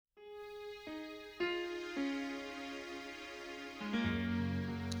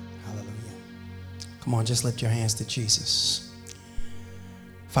Come on, just lift your hands to Jesus.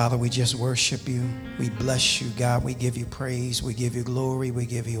 Father, we just worship you. We bless you, God. We give you praise. We give you glory. We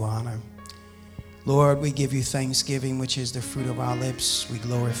give you honor. Lord, we give you thanksgiving, which is the fruit of our lips. We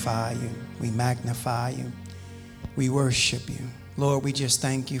glorify you. We magnify you. We worship you. Lord, we just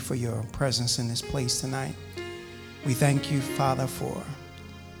thank you for your presence in this place tonight. We thank you, Father, for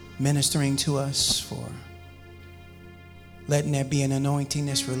ministering to us, for letting there be an anointing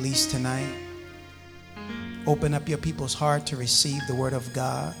that's released tonight. Open up your people's heart to receive the word of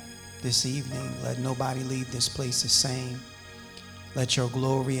God this evening. Let nobody leave this place the same. Let your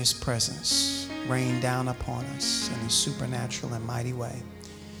glorious presence rain down upon us in a supernatural and mighty way.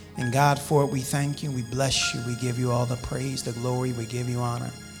 And God, for it we thank you. We bless you. We give you all the praise, the glory. We give you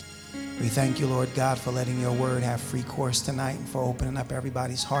honor. We thank you, Lord God, for letting your word have free course tonight and for opening up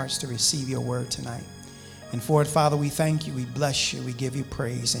everybody's hearts to receive your word tonight. And for it, Father, we thank you. We bless you. We give you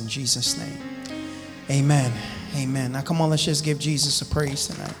praise in Jesus' name. Amen. Amen. Now, come on, let's just give Jesus a praise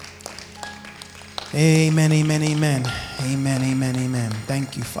tonight. Amen, amen, amen. Amen, amen, amen.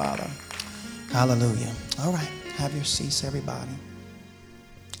 Thank you, Father. Hallelujah. All right. Have your seats, everybody.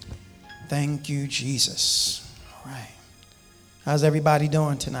 Thank you, Jesus. All right. How's everybody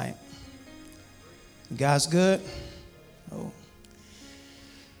doing tonight? You guys good? Oh.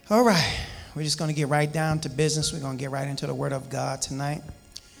 All right. We're just going to get right down to business. We're going to get right into the Word of God tonight.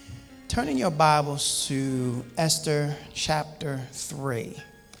 Turn in your Bibles to Esther chapter 3.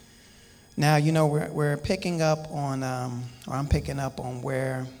 Now, you know, we're picking up on, or I'm picking up on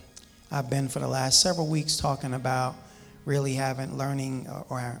where I've been for the last several weeks talking about really learning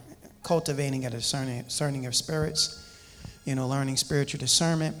or cultivating a discerning of spirits, you know, learning spiritual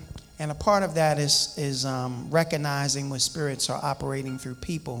discernment. And a part of that is recognizing when spirits are operating through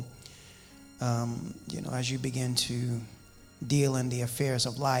people, you know, as you begin to deal in the affairs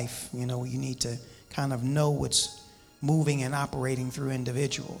of life. You know, you need to kind of know what's moving and operating through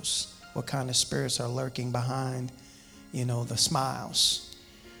individuals, what kind of spirits are lurking behind, you know, the smiles.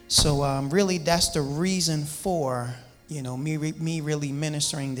 So really that's the reason for, you know, me really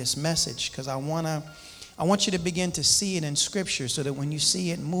ministering this message, because I want you to begin to see it in Scripture so that when you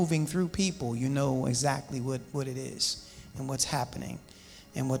see it moving through people, you know exactly what it is and what's happening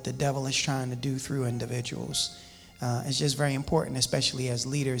and what the devil is trying to do through individuals. It's just very important, especially as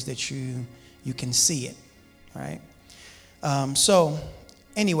leaders, that you can see it, right? So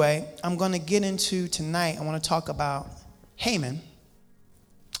anyway, I'm going to get into tonight, I want to talk about Haman,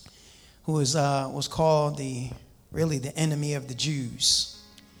 who was called the enemy of the Jews.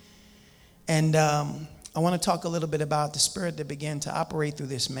 And I want to talk a little bit about the spirit that began to operate through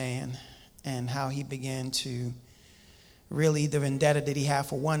this man and how he began to really, the vendetta that he had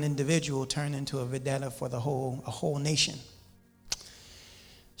for one individual turned into a vendetta for a whole nation.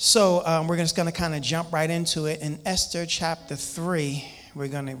 So we're just going to kind of jump right into it. In Esther chapter 3, we're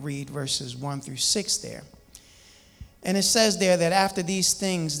going to read verses 1 through 6 there. And it says there that after these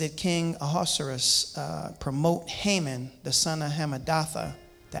things that King Ahasuerus promote Haman, the son of Hammedatha,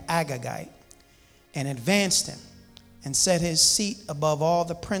 the Agagite, and advanced him and set his seat above all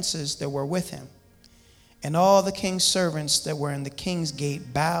the princes that were with him. And all the king's servants that were in the king's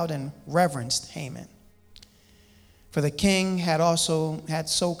gate bowed and reverenced Haman. For the king had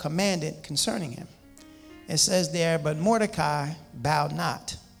so commanded concerning him. It says there, but Mordecai bowed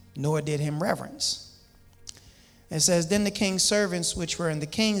not, nor did him reverence. It says, then the king's servants which were in the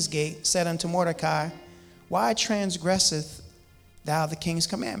king's gate said unto Mordecai, why transgresseth thou the king's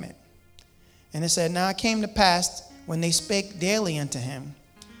commandment? And it said, now it came to pass, when they spake daily unto him,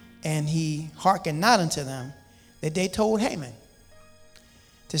 and he hearkened not unto them, that they told Haman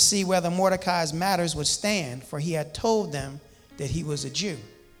to see whether Mordecai's matters would stand, for he had told them that he was a Jew.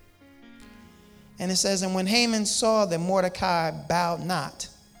 And it says, and when Haman saw that Mordecai bowed not,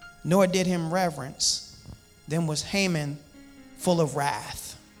 nor did him reverence, then was Haman full of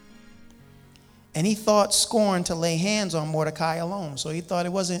wrath. And he thought scorn to lay hands on Mordecai alone. So he thought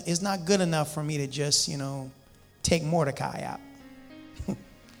it's not good enough for me to just, you know, take Mordecai out.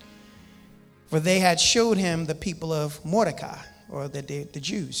 For they had showed him the people of Mordecai, or the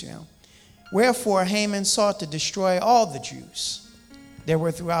Jews, you know. Wherefore Haman sought to destroy all the Jews. There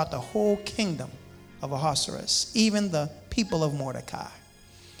were throughout the whole kingdom of Ahasuerus, even the people of Mordecai.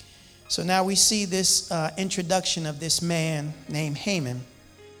 So now we see this introduction of this man named Haman.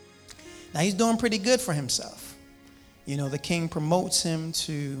 Now he's doing pretty good for himself. You know, the king promotes him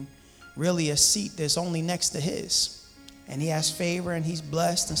to really a seat that's only next to his. And he has favor and he's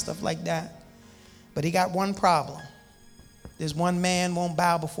blessed and stuff like that. But he got one problem. This one man won't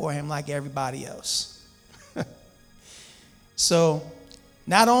bow before him like everybody else. So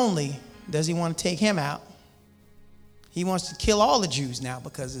not only does he want to take him out? He wants to kill all the Jews now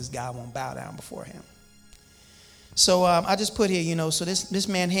because this guy won't bow down before him. So I just put here, so this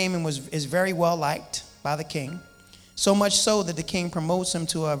man Haman is very well liked by the king. So much so that the king promotes him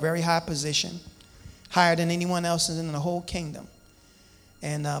to a very high position, higher than anyone else in the whole kingdom.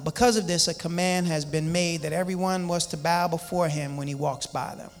 And because of this, a command has been made that everyone was to bow before him when he walks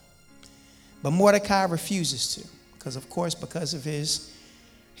by them. But Mordecai refuses to, because of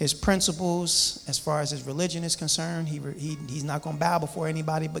his principles as far as his religion is concerned, he's not going to bow before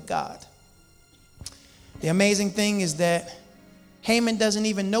anybody but God. The amazing thing is that Haman doesn't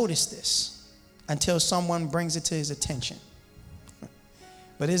even notice this until someone brings it to his attention.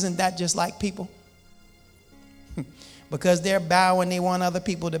 But isn't that just like people? Because they're bowing, they want other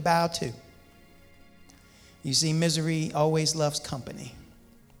people to bow too. You see, misery always loves company.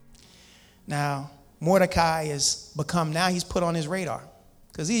 Now, Mordecai now he's put on his radar.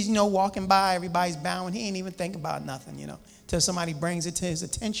 Because he's, walking by, everybody's bowing. He ain't even think about nothing, till somebody brings it to his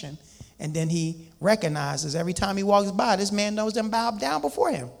attention. And then he recognizes every time he walks by, this man knows them bow down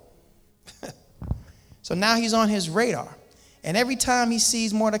before him. So now he's on his radar. And every time he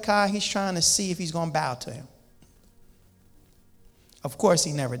sees Mordecai, he's trying to see if he's going to bow to him. Of course,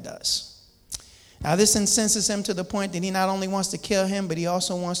 he never does. Now, this incenses him to the point that he not only wants to kill him, but he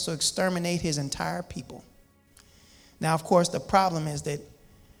also wants to exterminate his entire people. Now, of course, the problem is that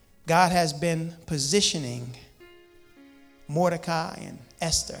God has been positioning Mordecai and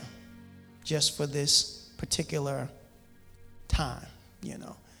Esther just for this particular time,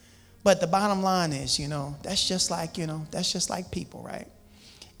 But the bottom line is, that's just like people, right?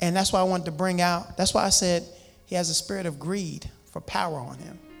 And that's why I wanted to bring out, that's why I said he has a spirit of greed for power on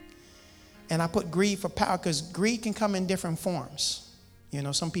him. And I put greed for power because greed can come in different forms.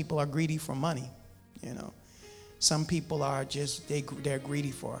 Some people are greedy for money, Some people are just, they're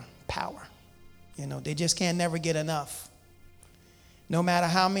greedy for power. They just can't never get enough. No matter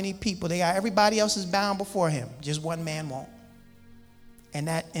how many people they are, everybody else is bound before him. Just one man won't. And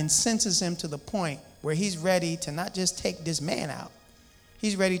that incenses him to the point where he's ready to not just take this man out.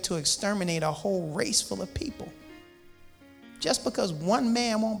 He's ready to exterminate a whole race full of people. Just because one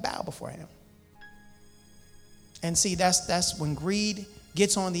man won't bow before him. And see, that's when greed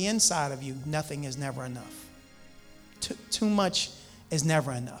gets on the inside of you, nothing is never enough. Too much is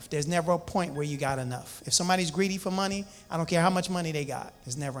never enough. There's never a point where you got enough. If somebody's greedy for money, I don't care how much money they got.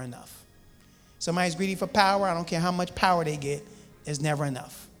 It's never enough. Somebody's greedy for power, I don't care how much power they get. It's never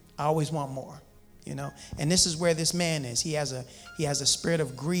enough. I always want more, And this is where this man is. He has a spirit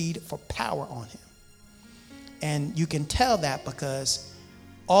of greed for power on him. And you can tell that because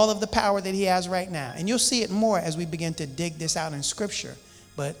all of the power that he has right now, and you'll see it more as we begin to dig this out in Scripture,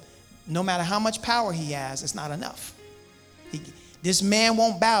 but no matter how much power he has, it's not enough. This man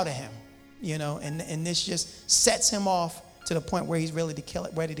won't bow to him, and this just sets him off to the point where he's ready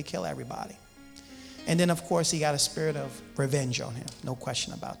to kill everybody. And then, of course, he got a spirit of revenge on him. No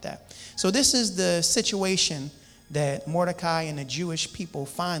question about that. So this is the situation that Mordecai and the Jewish people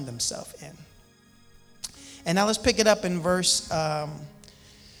find themselves in. And now let's pick it up in verse,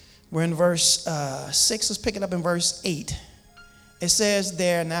 we're in verse 6. Let's pick it up in verse 8. It says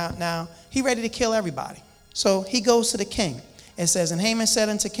there, now he ready to kill everybody. So he goes to the king. It says, and Haman said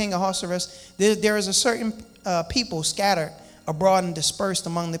unto King Ahasuerus, there is a certain people scattered abroad and dispersed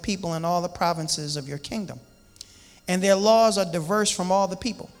among the people in all the provinces of your kingdom. And their laws are diverse from all the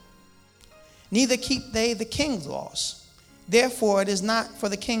people. Neither keep they the king's laws. Therefore, it is not for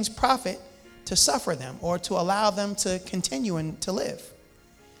the king's profit to suffer them or to allow them to continue and to live.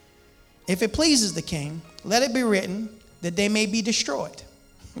 If it pleases the king, let it be written that they may be destroyed.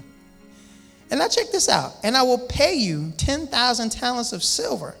 And now check this out. And I will pay you 10,000 talents of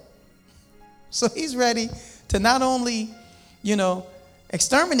silver. So he's ready to not only,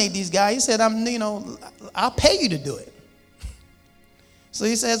 exterminate these guys. He said, I'll pay you to do it. So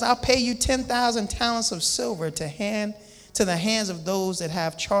he says, I'll pay you 10,000 talents of silver to the hands of those that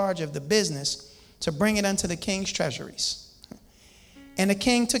have charge of the business to bring it unto the king's treasuries. And the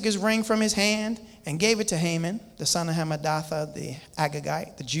king took his ring from his hand and gave it to Haman, the son of Hammedatha, the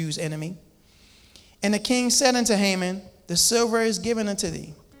Agagite, the Jews' enemy. And the king said unto Haman, the silver is given unto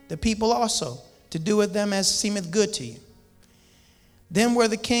thee, the people also, to do with them as seemeth good to you. Then were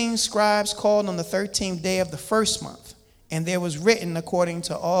the king's scribes called on the 13th day of the first month, and there was written according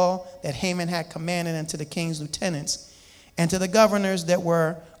to all that Haman had commanded unto the king's lieutenants, and to the governors that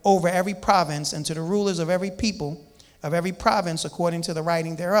were over every province, and to the rulers of every people of every province according to the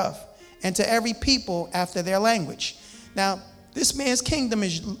writing thereof, and to every people after their language. Now, this man's kingdom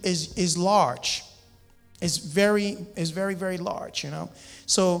is large. It's very, very large,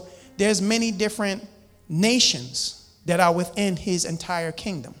 So there's many different nations that are within his entire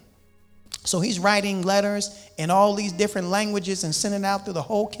kingdom. So he's writing letters in all these different languages and sending it out through the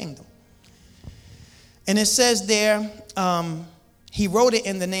whole kingdom. And it says there, he wrote it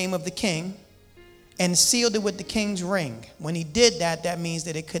in the name of the king and sealed it with the king's ring. When he did that, that means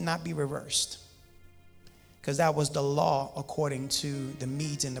that it could not be reversed, because that was the law according to the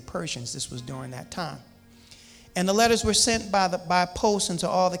Medes and the Persians. This was during that time. And the letters were sent by post into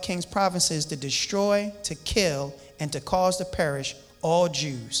all the king's provinces to destroy, to kill, and to cause to perish all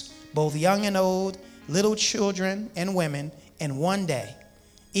Jews, both young and old, little children and women, in one day,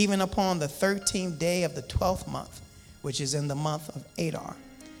 even upon the 13th day of the 12th month, which is in the month of Adar,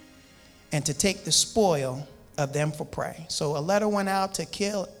 and to take the spoil of them for prey. So a letter went out to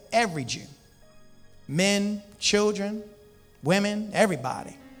kill every Jew, men, children, women,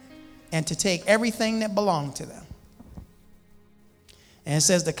 everybody, and to take everything that belonged to them. And it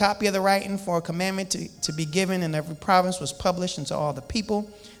says the copy of the writing for a commandment to be given in every province was published unto all the people,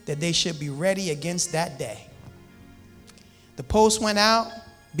 that they should be ready against that day. The post went out,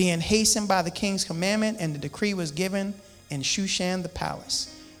 being hastened by the king's commandment, and the decree was given in Shushan the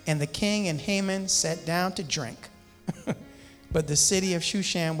palace. And the king and Haman sat down to drink. But the city of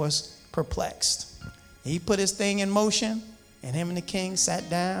Shushan was perplexed. He put his thing in motion, and him and the king sat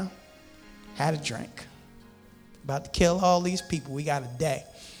down, had a drink. About to kill all these people. We got a day.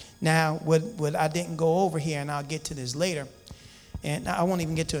 Now, what I didn't go over here, and I'll get to this later, and I won't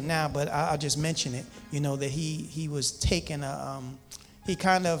even get to it now, but I'll just mention it, that he was taking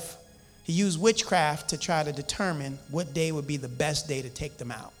he used witchcraft to try to determine what day would be the best day to take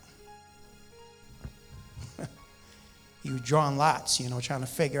them out. He was drawing lots, trying to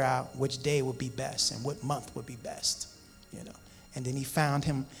figure out which day would be best and what month would be best, And then he found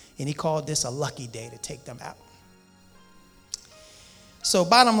him, and he called this a lucky day to take them out. So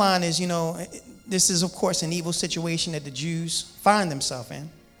bottom line is, this is, of course, an evil situation that the Jews find themselves in.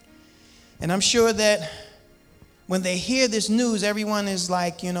 And I'm sure that when they hear this news, everyone is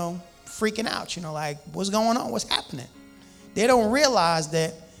like, freaking out, like, what's going on? What's happening? They don't realize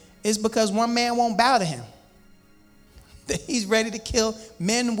that it's because one man won't bow to him. That he's ready to kill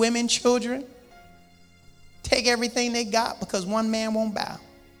men, women, children, take everything they got because one man won't bow.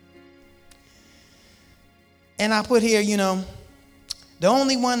 And I put here, the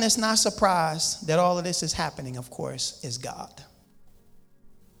only one that's not surprised that all of this is happening, of course, is God.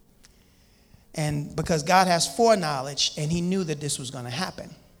 And because God has foreknowledge, and he knew that this was going to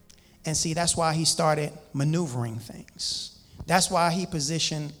happen. And see, that's why he started maneuvering things. That's why he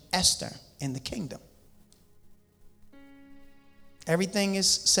positioned Esther in the kingdom. Everything is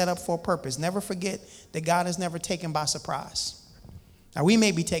set up for a purpose. Never forget that God is never taken by surprise. Now, we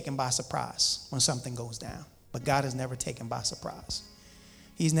may be taken by surprise when something goes down, but God is never taken by surprise.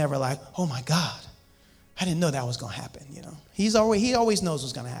 He's never like, oh my God, I didn't know that was going to happen. He always knows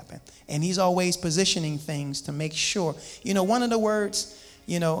what's going to happen. And he's always positioning things to make sure. One of the words,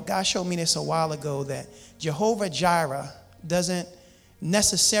 God showed me this a while ago, that Jehovah Jireh doesn't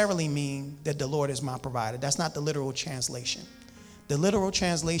necessarily mean that the Lord is my provider. That's not the literal translation. The literal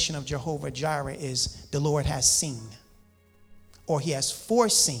translation of Jehovah Jireh is the Lord has seen, or he has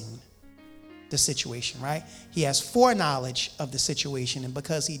foreseen the situation, right? He has foreknowledge of the situation, and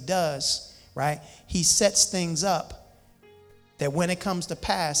because he does, right, he sets things up that when it comes to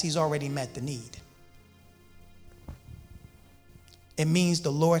pass, he's already met the need. It means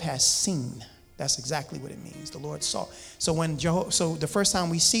the Lord has seen. That's exactly what it means. The Lord saw. So the first time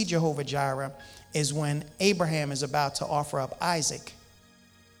we see Jehovah Jireh is when Abraham is about to offer up Isaac,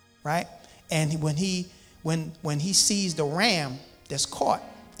 right? And when he sees the ram that's caught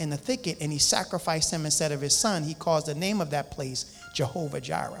in the thicket and he sacrificed him instead of his son, he calls the name of that place Jehovah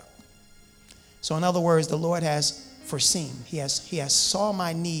Jireh. So in other words, the Lord has foreseen. He has saw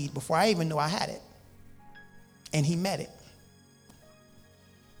my need before I even knew I had it, and he met it.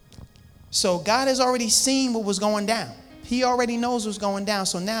 So God has already seen what was going down. He already knows what's going down.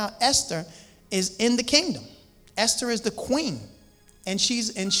 So now Esther is in the kingdom. Esther is the queen, and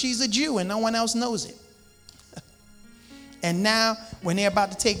she's a Jew, and no one else knows it. And now when they're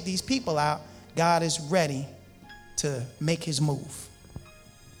about to take these people out, God is ready to make his move.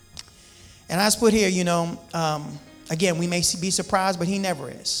 And I just put here, again, we may be surprised, but he never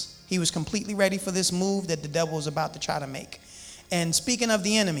is. He was completely ready for this move that the devil was about to try to make. And speaking of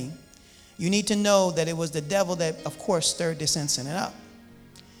the enemy, you need to know that it was the devil that, of course, stirred this incident up.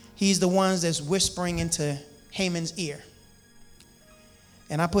 He's the one that's whispering into Haman's ear.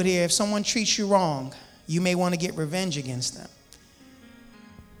 And I put here, if someone treats you wrong, you may want to get revenge against them.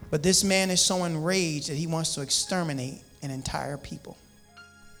 But this man is so enraged that he wants to exterminate an entire people.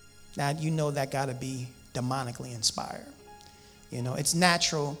 Now, you know that got to be demonically inspired. You know, it's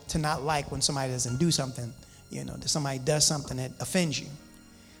natural to not like when somebody doesn't do something, you know, that somebody does something that offends you.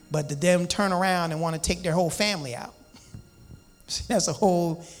 But to them turn around and want to take their whole family out, see, that's a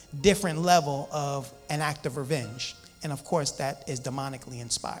whole different level of an act of revenge. And of course, that is demonically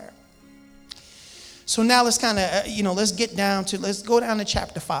inspired. So now let's kind of, let's go down to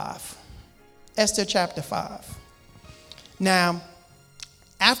chapter 5. Esther chapter 5. Now,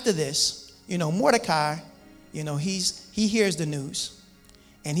 after this, Mordecai, he hears the news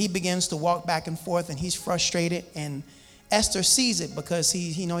and he begins to walk back and forth and he's frustrated, and Esther sees it because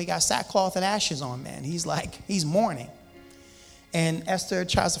he got sackcloth and ashes on, man. He's mourning. And Esther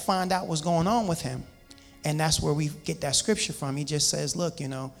tries to find out what's going on with him. And that's where we get that scripture from. He just says, look,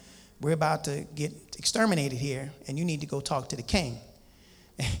 we're about to get exterminated here, and you need to go talk to the king.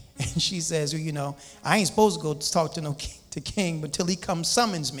 And she says, I ain't supposed to go talk to king until he comes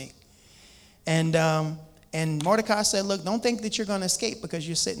summons me. And Mordecai said, look, don't think that you're going to escape because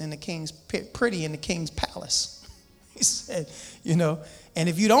you're sitting in the king's pretty in the king's palace. He said, and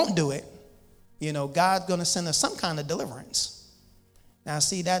if you don't do it, God's going to send us some kind of deliverance. Now,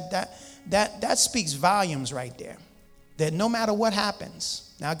 see, that speaks volumes right there. That no matter what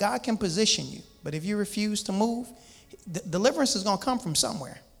happens, now God can position you, but if you refuse to move, deliverance is going to come from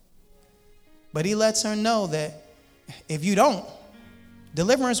somewhere. But he lets her know that if you don't,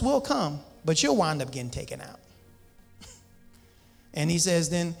 deliverance will come, but you'll wind up getting taken out. And he says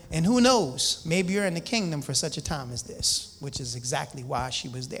then, and who knows, maybe you're in the kingdom for such a time as this, which is exactly why she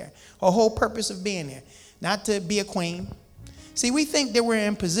was there. Her whole purpose of being there, not to be a queen. See, we think that we're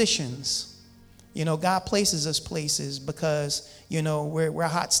in positions. God places us places because, we're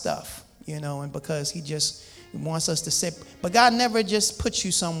hot stuff, and because he just wants us to sit. But God never just puts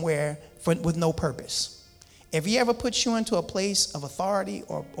you somewhere with no purpose. If he ever puts you into a place of authority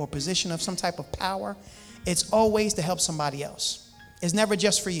or position of some type of power, it's always to help somebody else. It's never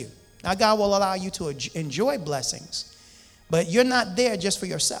just for you. Now, God will allow you to enjoy blessings, but you're not there just for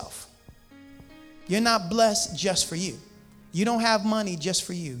yourself. You're not blessed just for you. You don't have money just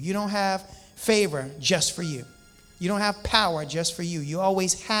for you. You don't have favor just for you. You don't have power just for you. You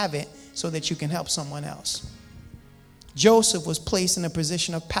always have it so that you can help someone else. Joseph was placed in a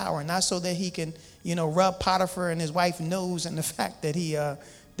position of power, not so that he can, rub Potiphar and his wife nose and the fact that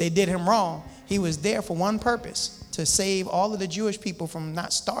they did him wrong. He was there for one purpose, to save all of the Jewish people from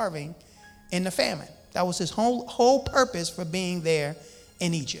not starving in the famine. That was his whole purpose for being there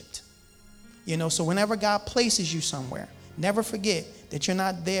in Egypt. So whenever God places you somewhere, never forget that you're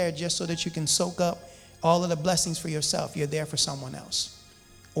not there just so that you can soak up all of the blessings for yourself. You're there for someone else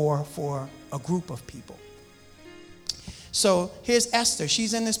or for a group of people. So here's Esther.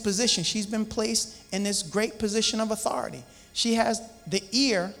 She's in this position. She's been placed in this great position of authority. She has the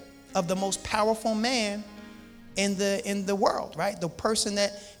ear of the most powerful man in the world, right? The person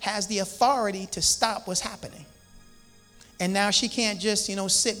that has the authority to stop what's happening. And now she can't just,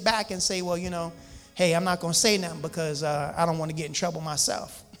 sit back and say, well, hey, I'm not going to say nothing because I don't want to get in trouble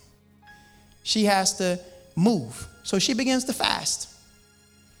myself. She has to move. So she begins to fast.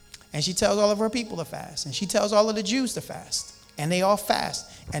 And she tells all of her people to fast. And she tells all of the Jews to fast. And they all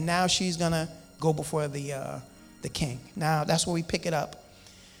fast. And now she's going to go before the king. Now, that's where we pick it up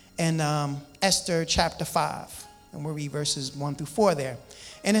in Esther chapter 5. And we'll read verses 1 through 4 there.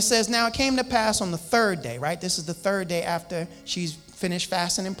 And it says, now it came to pass on the third day, right? This is the third day after she's finished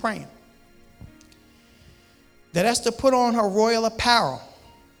fasting and praying, that Esther put on her royal apparel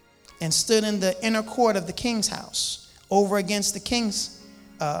and stood in the inner court of the king's house, over against the king's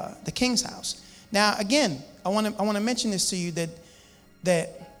house. Now, again, I want to mention this to you that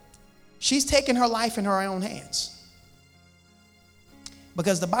she's taken her life in her own hands.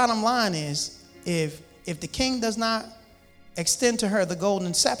 Because the bottom line is, if the king does not extend to her the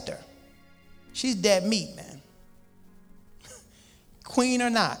golden scepter, she's dead meat, man. Queen or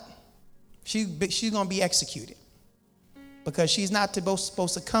not, she's going to be executed. Because she's not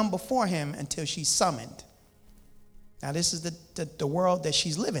supposed to come before him until she's summoned. Now, this is the world that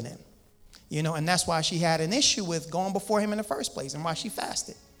she's living in. And that's why she had an issue with going before him in the first place and why she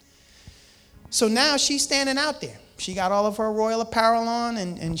fasted. So now she's standing out there. She got all of her royal apparel on,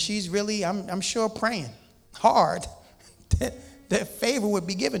 and she's really, I'm sure, praying hard that favor would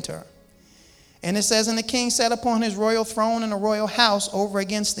be given to her. And it says, and the king sat upon his royal throne in the royal house over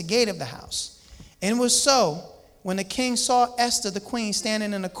against the gate of the house. And it was so, when the king saw Esther, the queen,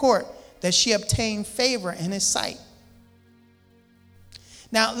 standing in the court, that she obtained favor in his sight.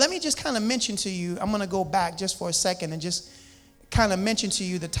 Now, let me just kind of mention to you, I'm going to go back just for a second and just kind of mention to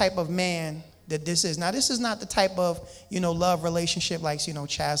you the type of man that this is. Now, this is not the type of, love relationship like,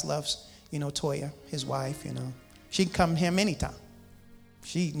 Chaz loves, Toya, his wife, She can come to him anytime.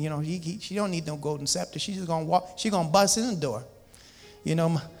 She don't need no golden scepter. She's just going to walk. She's going to bust in the door.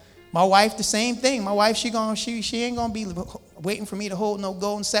 My wife, the same thing. My wife, she ain't going to be waiting for me to hold no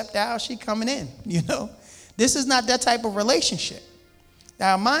golden scepter out. She coming in, This is not that type of relationship.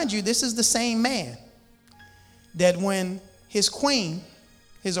 Now, mind you, this is the same man that when his queen,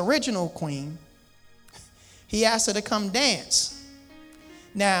 his original queen, he asked her to come dance.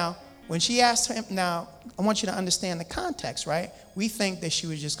 Now, when she asked him, now, I want you to understand the context, right? We think that she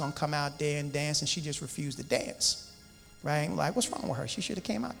was just going to come out there and dance, and she just refused to dance, right? Like, what's wrong with her? She should have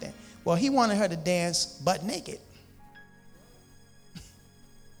came out there. Well, he wanted her to dance butt naked.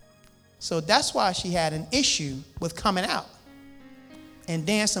 So that's why she had an issue with coming out and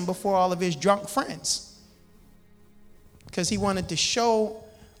dancing before all of his drunk friends, because he wanted to show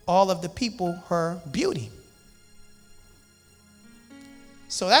all of the people her beauty.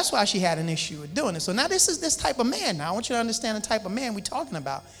 So that's why she had an issue with doing it. So now this is this type of man. Now I want you to understand the type of man we're talking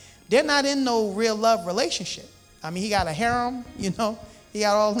about. They're not in no real love relationship. I mean, he got a harem, He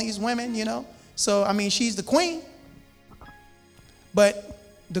got all these women, So, I mean, she's the queen. But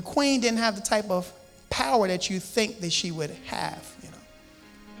the queen didn't have the type of power that you think that she would have,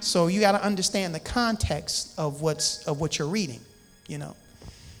 So you got to understand the context of what you're reading,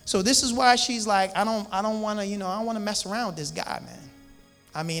 So this is why she's like, I don't want to, I don't want to mess around with this guy, man.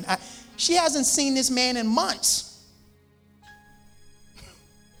 I mean, she hasn't seen this man in months.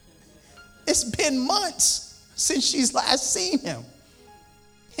 It's been months since she's last seen him.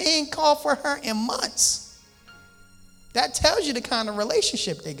 He ain't called for her in months. That tells you the kind of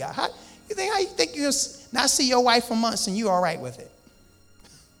relationship they got. How you think you'll not see your wife for months and you all right with it?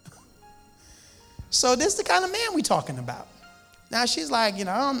 So this is the kind of man we talking about. Now she's like, I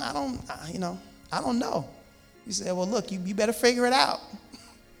don't know. He said, well, look, you better figure it out.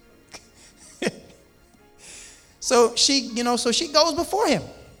 So she goes before him.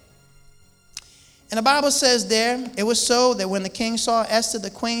 And the Bible says there, it was so that when the king saw Esther,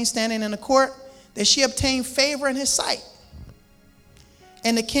 the queen, standing in the court, that she obtained favor in his sight.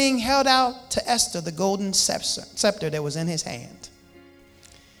 And the king held out to Esther the golden scepter that was in his hand.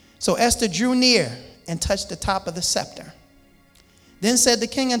 So Esther drew near and touched the top of the scepter. Then said the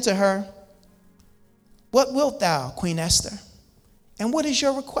king unto her, what wilt thou, Queen Esther? And what is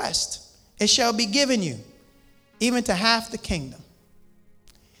your request? It shall be given you, even to half the kingdom.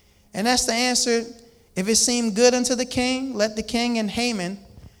 And Esther answered, if it seem good unto the king, let the king and Haman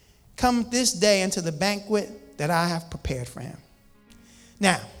come this day into the banquet that I have prepared for him.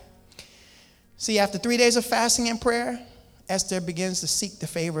 Now, see, after 3 days of fasting and prayer, Esther begins to seek the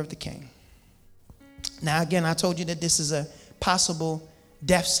favor of the king. Now, again, I told you that this is a possible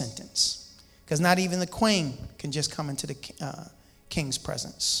death sentence, because not even the queen can just come into the king's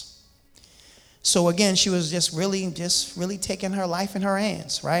presence. So again, she was just really taking her life in her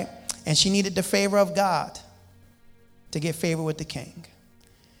hands, right? And she needed the favor of God to get favor with the king.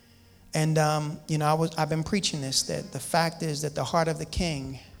 And I've been preaching this, that the fact is that the heart of the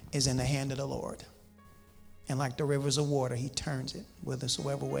king is in the hand of the Lord. And like the rivers of water, he turns it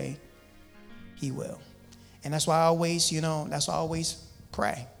whithersoever way he will. And that's why I always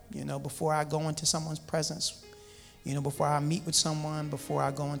pray, before I go into someone's presence, before I meet with someone, before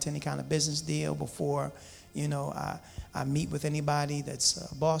I go into any kind of business deal, before, I meet with anybody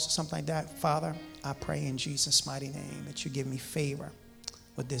that's a boss or something like that. Father, I pray in Jesus' mighty name that you give me favor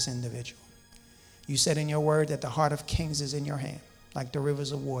with this individual. You said in your word that the heart of kings is in your hand. Like the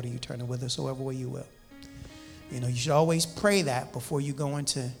rivers of water, you turn it whithersoever way you will. You should always pray that before you go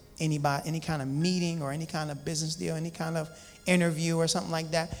into any kind of meeting or any kind of business deal, any kind of interview or something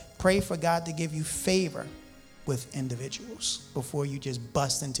like that. Pray for God to give you favor with individuals before you just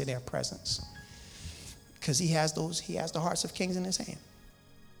bust into their presence, because he has the hearts of kings in his hand.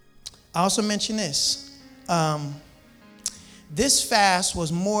 I also mentioned this. This fast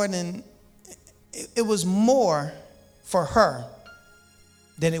was more for her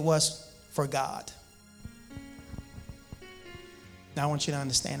than it was for God. Now I want you to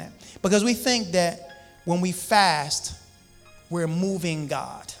understand that, because we think that when we fast, we're moving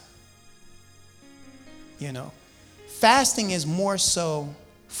God. Fasting is more so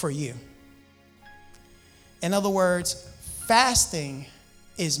for you. In other words, fasting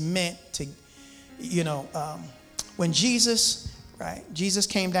is meant to, when Jesus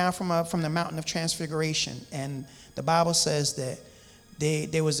came down from the mountain of transfiguration, and the Bible says that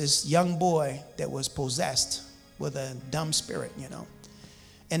there was this young boy that was possessed with a dumb spirit,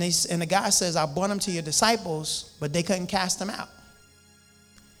 And the guy says, I brought him to your disciples, but they couldn't cast him out.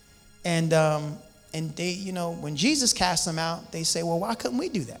 And they, when Jesus cast them out, they say, well, why couldn't we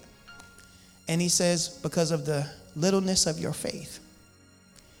do that? And he says, because of the littleness of your faith.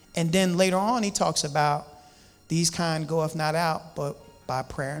 And then later on, he talks about these kind goeth not out, but by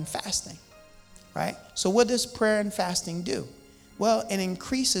prayer and fasting, right? So what does prayer and fasting do? Well, it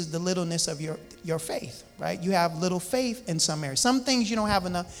increases the littleness of your faith, right? You have little faith in some areas. Some things you don't have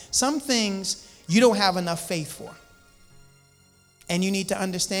enough. Some things you don't have enough faith for. And you need to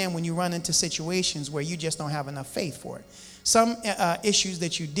understand when you run into situations where you just don't have enough faith for it. Some issues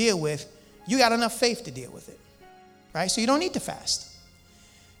that you deal with, you got enough faith to deal with it, right? So you don't need to fast.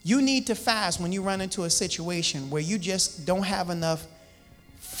 You need to fast when you run into a situation where you just don't have enough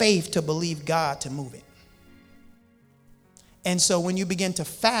faith to believe God to move it. And so when you begin to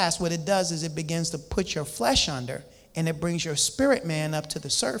fast, what it does is it begins to put your flesh under, and it brings your spirit man up to the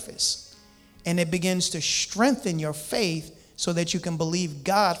surface. And it begins to strengthen your faith so that you can believe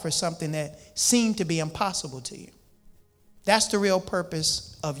God for something that seemed to be impossible to you. That's the real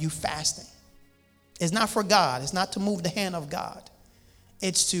purpose of you fasting. It's not for God. It's not to move the hand of God.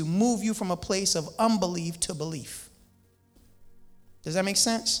 It's to move you from a place of unbelief to belief. Does that make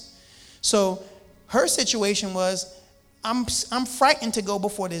sense? So her situation was, I'm frightened to go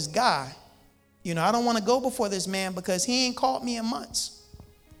before this guy. I don't want to go before this man because he ain't called me in months.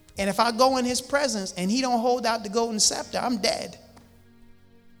 And if I go in his presence and he don't hold out the golden scepter, I'm dead.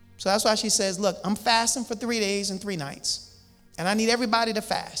 So that's why she says, look, I'm fasting for 3 days and 3 nights. And I need everybody to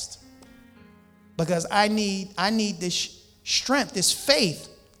fast. Because I need this strength, this faith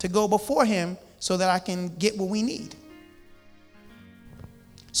to go before him so that I can get what we need.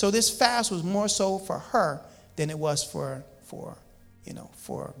 So this fast was more so for her than it was for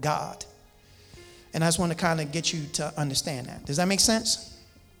God. And I just want to kind of get you to understand that. Does that make sense?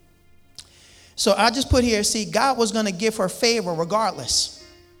 So I just put here, see, God was going to give her favor regardless.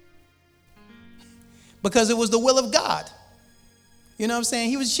 Because it was the will of God. You know what I'm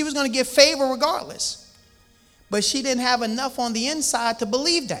saying? She was going to give favor regardless. But she didn't have enough on the inside to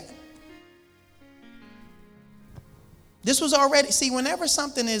believe that. This was already, see, whenever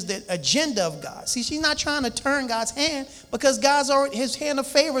something is the agenda of God, see, she's not trying to turn God's hand because his hand of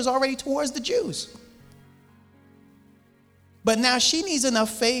favor is already towards the Jews. But now she needs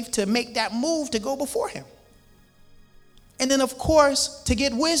enough faith to make that move to go before him. And then, of course, to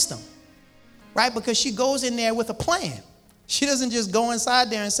get wisdom, right? Because she goes in there with a plan. She doesn't just go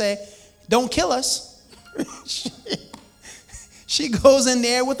inside there and say, don't kill us. She goes in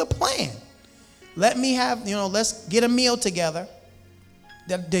there with a plan. Let me have, let's get a meal together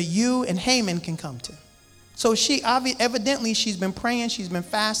that you and Haman can come to. So evidently she's been praying, she's been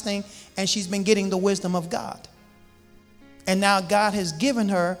fasting, and she's been getting the wisdom of God. And now God has given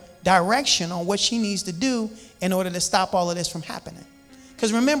her direction on what she needs to do in order to stop all of this from happening.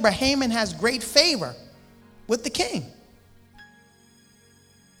 Because remember, Haman has great favor with the king.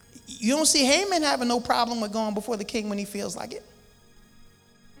 You don't see Haman having no problem with going before the king when he feels like it.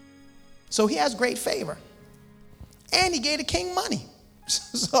 So he has great favor. And he gave the king money.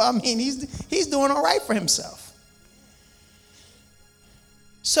 So, he's doing all right for himself.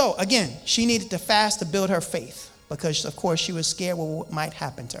 So, again, she needed to fast to build her faith because, of course, she was scared what might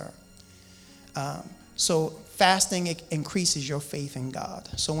happen to her. So fasting, it increases your faith in God.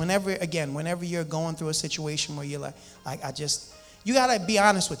 So whenever you're going through a situation where you're you got to be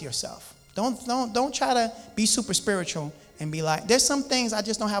honest with yourself. Don't try to be super spiritual and be like, there's some things I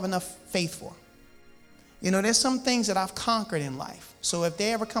just don't have enough faith for. There's some things that I've conquered in life. So if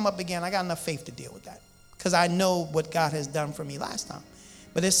they ever come up again, I got enough faith to deal with that because I know what God has done for me last time.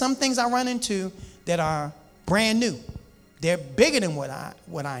 But there's some things I run into that are brand new. They're bigger than what I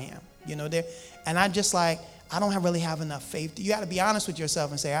am. And I'm just like, I don't really have enough faith. You got to be honest with yourself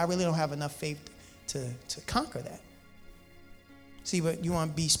and say, I really don't have enough faith to conquer that. See, but you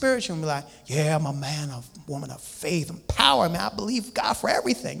want to be spiritual and be like, yeah, I'm a man, a woman of faith and power, man. I believe God for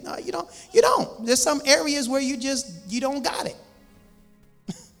everything. No, you don't. You don't. There's some areas where you don't got it.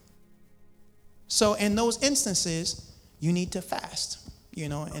 So in those instances, you need to fast,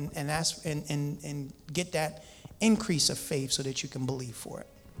 and ask and get that increase of faith so that you can believe for it.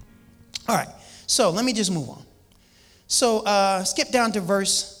 All right. So let me just move on. So skip down to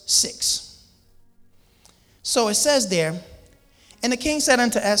verse 6. So it says there, and the king said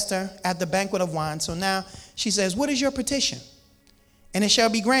unto Esther at the banquet of wine. So now she says, what is your petition? And it shall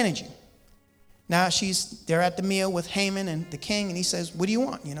be granted you. Now they're at the meal with Haman and the king, and he says, what do you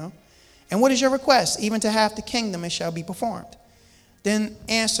want, And what is your request? Even to have the kingdom, it shall be performed. Then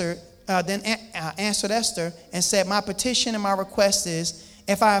answered Esther and said, my petition and my request is,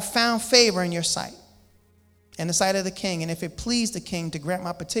 if I have found favor in your sight, in the sight of the king, and if it please the king to grant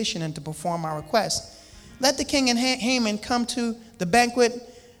my petition and to perform my request, let the king and Haman come to the banquet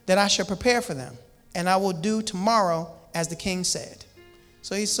that I shall prepare for them, and I will do tomorrow as the king said.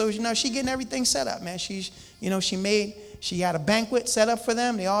 So she getting everything set up, man. She had a banquet set up for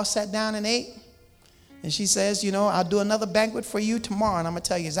them. They all sat down and ate. And she says, I'll do another banquet for you tomorrow, and I'm going to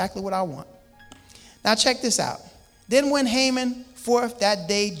tell you exactly what I want. Now check this out. Then went Haman forth that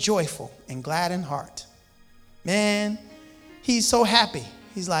day joyful and glad in heart. Man, he's so happy.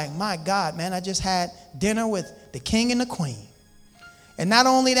 He's like, my God, man, I just had dinner with the king and the queen. And not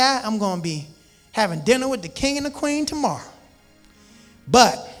only that, I'm going to be having dinner with the king and the queen tomorrow.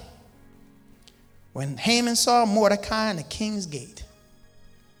 But when Haman saw Mordecai in the king's gate,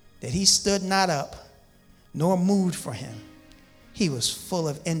 that he stood not up, nor moved for him, he was full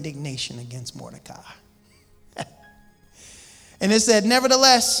of indignation against Mordecai. And it said,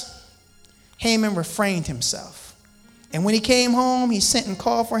 nevertheless, Haman refrained himself. And when he came home, he sent and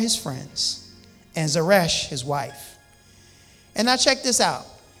called for his friends and Zeresh, his wife. And now check this out.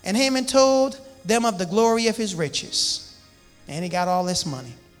 And Haman told them of the glory of his riches. And he got all this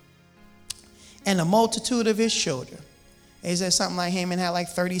money. And the multitude of his children. He said something like Haman had like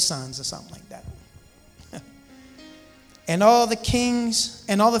 30 sons or something like that. And all the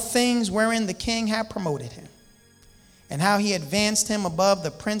things wherein the king had promoted him, and how he advanced him above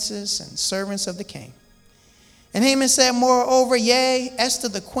the princes and servants of the king. And Haman said, moreover, yea, Esther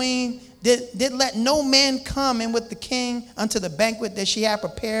the queen did let no man come in with the king unto the banquet that she had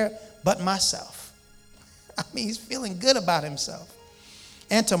prepared but myself. I mean, he's feeling good about himself.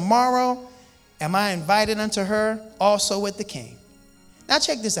 And tomorrow am I invited unto her also with the king. Now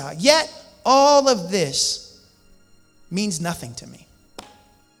check this out. Yet all of this means nothing to me,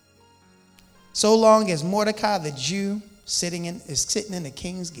 so long as Mordecai the Jew is sitting in the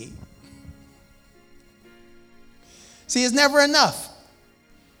king's gate. See, it's never enough.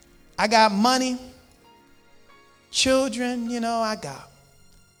 I got money, children, I got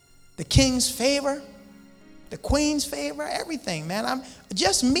the king's favor, the queen's favor, everything, man. I'm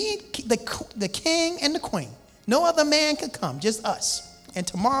just me, the king and the queen. No other man could come, just us. And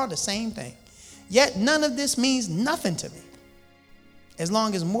tomorrow the same thing. Yet none of this means nothing to me, as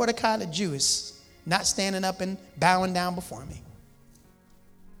long as Mordecai the Jew is not standing up and bowing down before me.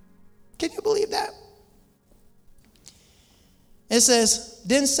 Can you believe that? It says,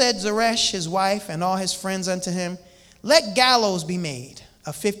 then said Zeresh, his wife, and all his friends unto him, let gallows be made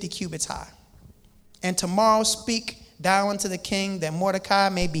of 50 cubits high. And tomorrow speak thou unto the king that Mordecai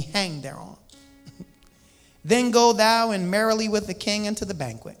may be hanged thereon. Then go thou and merrily with the king into the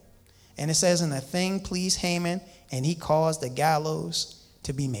banquet. And it says, and the thing pleased Haman, and he caused the gallows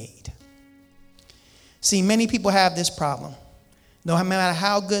to be made. See, many people have this problem. No matter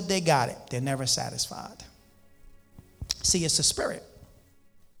how good they got it, they're never satisfied. See, it's the spirit.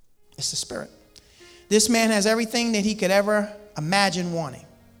 It's the spirit. This man has everything that he could ever imagine wanting.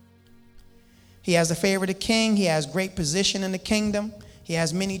 He has the favor of the king. He has great position in the kingdom. He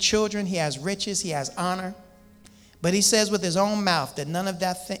has many children. He has riches. He has honor. But he says with his own mouth that none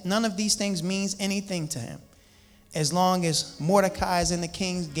of these things means anything to him, as long as Mordecai is in the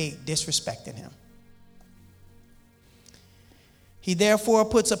king's gate disrespecting him. He therefore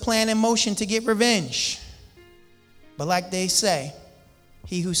puts a plan in motion to get revenge. But like they say,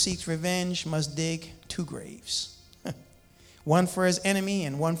 he who seeks revenge must dig 2 graves. One for his enemy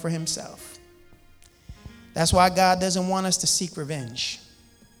and one for himself. That's why God doesn't want us to seek revenge.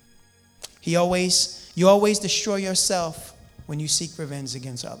 You always destroy yourself when you seek revenge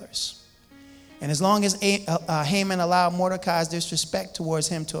against others. And as long as Haman allowed Mordecai's disrespect towards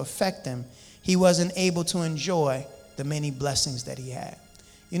him to affect him, he wasn't able to enjoy the many blessings that he had.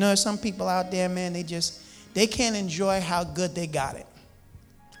 There's some people out there, man, they can't enjoy how good they got it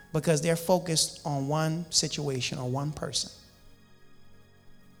because they're focused on one situation or one person.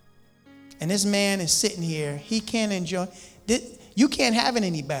 And this man is sitting here. He can't enjoy. You can't have it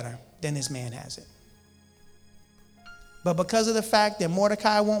any better than this man has it. But because of the fact that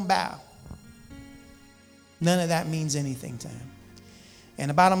Mordecai won't bow, none of that means anything to him. And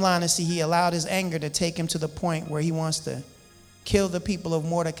the bottom line is, he allowed his anger to take him to the point where he wants to kill the people of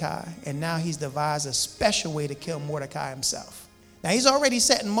Mordecai. And now he's devised a special way to kill Mordecai himself. Now he's already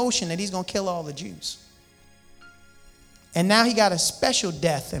set in motion that he's going to kill all the Jews. And now he got a special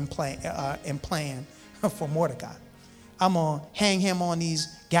death in plan for Mordecai. I'm going to hang him on these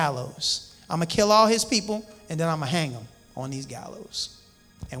gallows. I'm going to kill all his people, and then I'm going to hang him on these gallows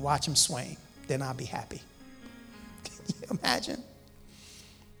and watch him swing. Then I'll be happy. Can you imagine?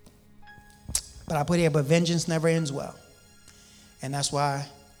 But I put here, but vengeance never ends well. And that's why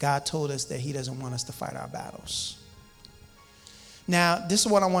God told us that he doesn't want us to fight our battles. Now, this is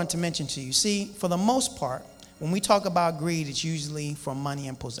what I wanted to mention to you. See, for the most part, when we talk about greed, it's usually for money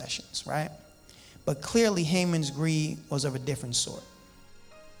and possessions, right? But clearly, Haman's greed was of a different sort.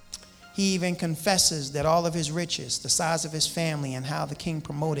 He even confesses that all of his riches, the size of his family, and how the king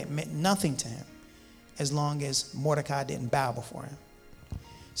promoted meant nothing to him as long as Mordecai didn't bow before him.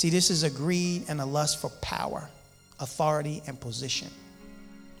 See, this is a greed and a lust for power, authority, and position.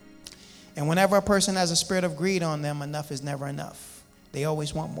 And whenever a person has a spirit of greed on them, enough is never enough. They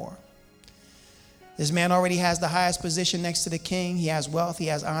always want more. This man already has the highest position next to the king. He has wealth, he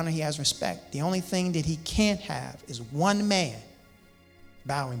has honor, he has respect. The only thing that he can't have is one man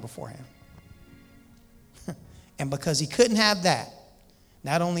bowing before him. And because he couldn't have that,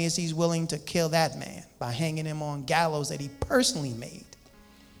 not only is he willing to kill that man by hanging him on gallows that he personally made,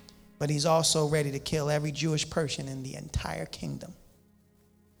 but he's also ready to kill every Jewish person in the entire kingdom.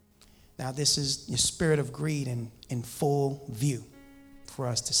 Now, this is your spirit of greed in full view for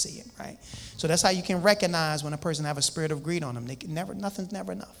us to see it, right? So that's how you can recognize when a person have a spirit of greed on them. Nothing's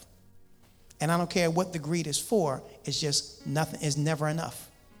never enough. And I don't care what the greed is for, it's just nothing is never enough.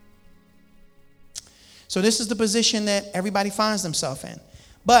 So this is the position that everybody finds themselves in.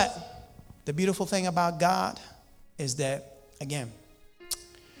 But the beautiful thing about God is that, again,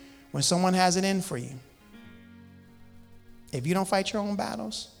 when someone has it in for you, if you don't fight your own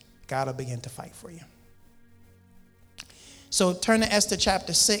battles, God will begin to fight for you. So turn to Esther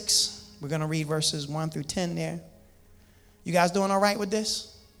chapter 6. We're going to read verses 1 through 10 there. You guys doing all right with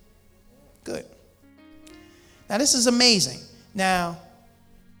this? Good. Now this is amazing. Now,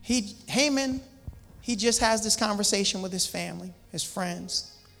 Haman, he just has this conversation with his family, his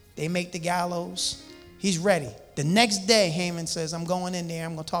friends. They make the gallows. He's ready. The next day, Haman says, I'm going in there.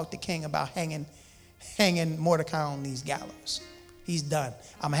 I'm going to talk to the king about hanging Mordecai on these gallows. He's done.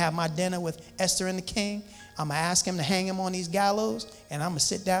 I'm going to have my dinner with Esther and the king. I'm going to ask him to hang him on these gallows, and I'm going to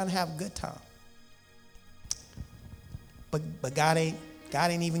sit down and have a good time. But God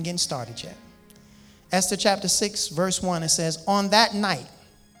ain't even getting started yet. Esther chapter 6, verse 1, it says, on that night,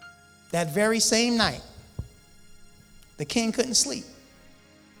 that very same night, the king couldn't sleep.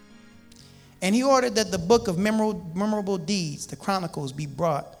 And he ordered that the book of memorable deeds, the Chronicles, be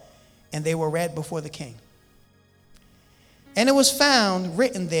brought, and they were read before the king. And it was found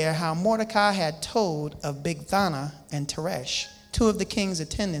written there how Mordecai had told of Bigthana and Teresh, two of the king's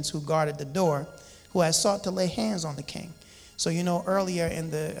attendants who guarded the door, who had sought to lay hands on the king. So you know earlier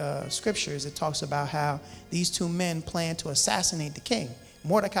in the scriptures, it talks about how these two men planned to assassinate the king.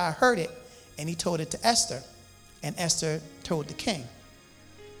 Mordecai heard it, and he told it to Esther, and Esther told the king.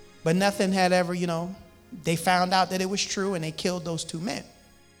 But nothing had ever, they found out that it was true, and they killed those two men.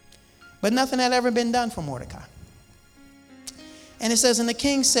 But nothing had ever been done for Mordecai. And it says, and the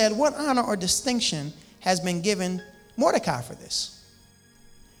king said, what honor or distinction has been given Mordecai for this?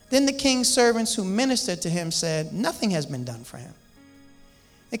 Then the king's servants who ministered to him said, nothing has been done for him.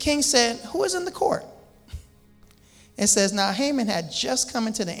 The king said, who is in the court? It says, now Haman had just come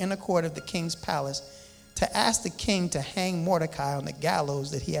into the inner court of the king's palace to ask the king to hang Mordecai on the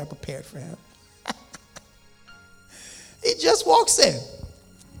gallows that he had prepared for him. He just walks in.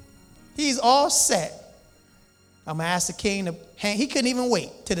 He's all set. I'm going to ask the king to hang. He couldn't even wait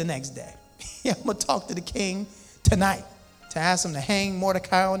till the next day. I'm going to talk to the king tonight to ask him to hang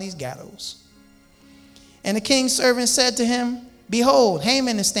Mordecai on these gallows. And the king's servant said to him, behold,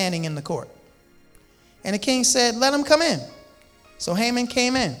 Haman is standing in the court. And the king said, let him come in. So Haman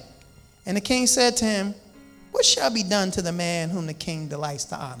came in. And the king said to him, what shall be done to the man whom the king delights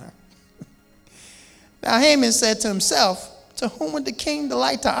to honor? Now Haman said to himself, to whom would the king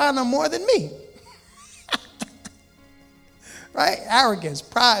delight to honor more than me? Right? Arrogance,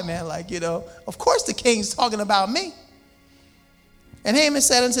 pride, man. Of course the king's talking about me. And Haman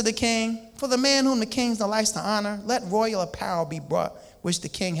said unto the king, for the man whom the king delights to honor, let royal apparel be brought, which the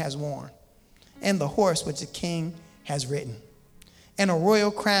king has worn, and the horse which the king has ridden, and a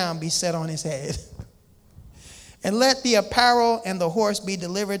royal crown be set on his head. And let the apparel and the horse be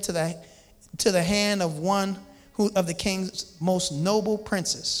delivered to the hand of one of the king's most noble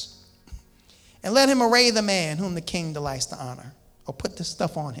princes. And let him array the man whom the king delights to honor, or put the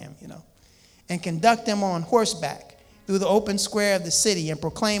stuff on him, and conduct him on horseback through the open square of the city and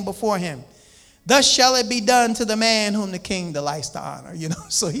proclaim before him, thus shall it be done to the man whom the king delights to honor.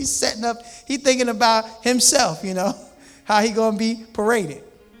 So he's setting up, he's thinking about himself, how he going to be paraded.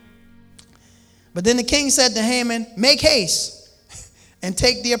 But then the king said to Haman, make haste and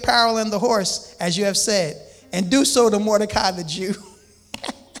take the apparel and the horse as you have said, and do so to Mordecai the Jew,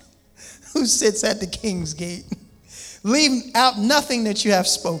 who sits at the king's gate. Leave out nothing that you have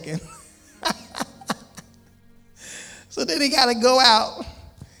spoken. So then he got to go out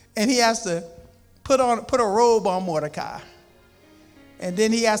and he has to put a robe on Mordecai. And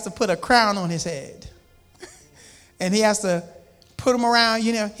then he has to put a crown on his head. And he has to put him around,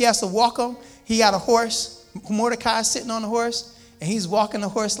 he has to walk him. He got a horse. Mordecai is sitting on the horse and he's walking the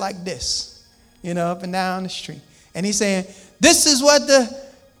horse like this, up and down the street. And he's saying, this is what the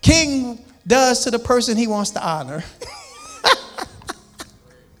king does to the person he wants to honor.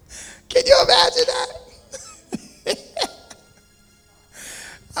 Can you imagine that?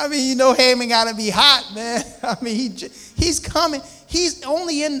 I mean, Haman got to be hot, man. I mean, he's coming. He's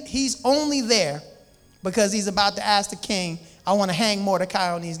only there because he's about to ask the king, I want to hang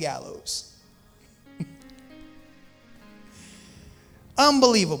Mordecai on these gallows.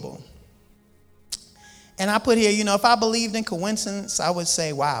 Unbelievable. And I put here, if I believed in coincidence, I would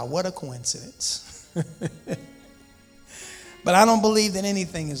say, wow, what a coincidence. But I don't believe that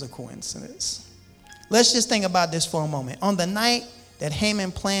anything is a coincidence. Let's just think about this for a moment. On the night that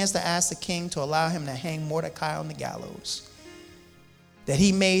Haman plans to ask the king to allow him to hang Mordecai on the gallows, that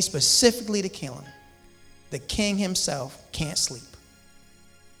he made specifically to kill him, the king himself can't sleep.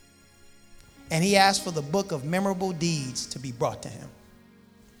 And he asked for the book of memorable deeds to be brought to him.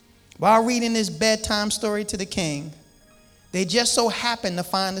 While reading this bedtime story to the king, they just so happened to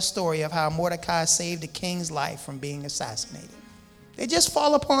find the story of how Mordecai saved the king's life from being assassinated. They just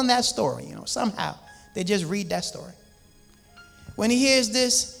fall upon that story, somehow. They just read that story. When he hears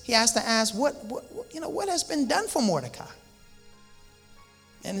this, he has to ask, what has been done for Mordecai?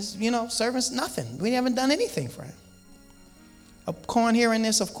 And it's, servants, nothing. We haven't done anything for him. Upon hearing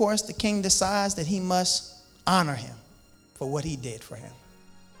this, of course, the king decides that he must honor him for what he did for him.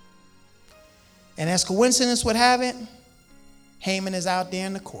 And as coincidence would have it, Haman is out there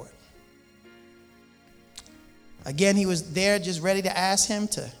in the court. Again, he was there just ready to ask him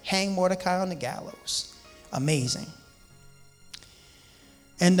to hang Mordecai on the gallows. Amazing.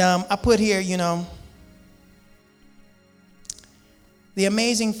 And I put here, the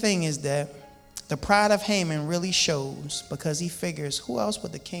amazing thing is that the pride of Haman really shows because he figures, who else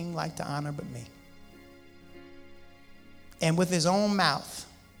would the king like to honor but me? And with his own mouth,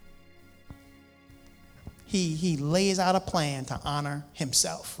 he lays out a plan to honor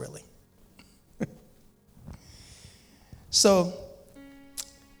himself, really. So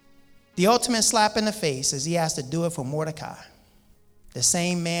the ultimate slap in the face is he has to do it for Mordecai, the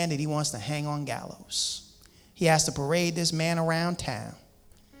same man that he wants to hang on gallows. He has to parade this man around town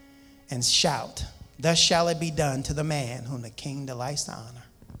and shout, thus shall it be done to the man whom the king delights to honor.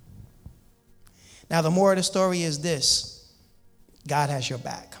 Now, the moral of the story is this: God has your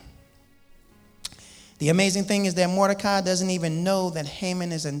back. The amazing thing is that Mordecai doesn't even know that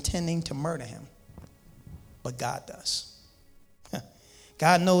Haman is intending to murder him, but God does.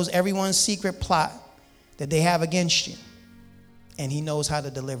 God knows everyone's secret plot that they have against you, and he knows how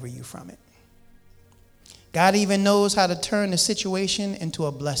to deliver you from it. God even knows how to turn the situation into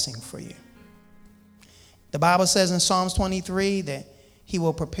a blessing for you. The Bible says in Psalms 23 that he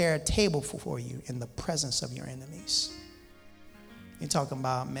will prepare a table for you in the presence of your enemies. You're talking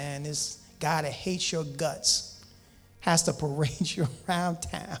about, man, this God that hates your guts has to parade you around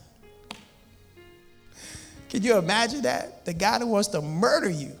town. Can you imagine that? The guy that wants to murder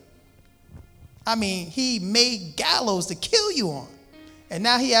you. I mean, he made gallows to kill you on. And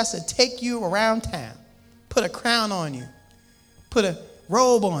now he has to take you around town, put a crown on you, put a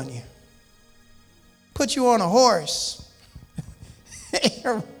robe on you, put you on a horse.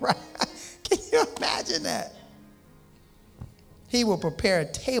 Can you imagine that? He will prepare a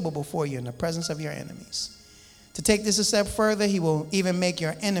table before you in the presence of your enemies. To take this a step further, he will even make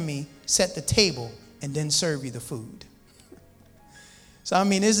your enemy set the table and then serve you the food. So, I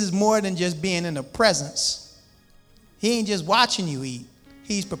mean, this is more than just being in the presence. He ain't just watching you eat.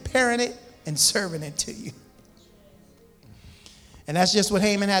 He's preparing it and serving it to you. And that's just what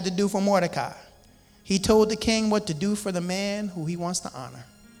Haman had to do for Mordecai. He told the king what to do for the man who he wants to honor.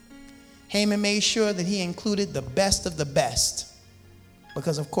 Haman made sure that he included the best of the best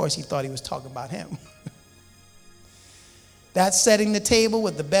because, of course, he thought he was talking about him. That's setting the table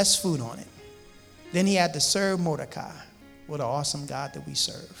with the best food on it. Then he had to serve Mordecai. What an awesome God that we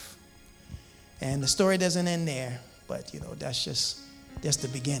serve. And the story doesn't end there, but, that's just the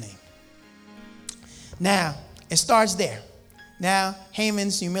beginning. Now, it starts there. Now,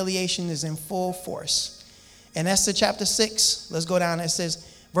 Haman's humiliation is in full force. In Esther chapter 6, let's go down. It says,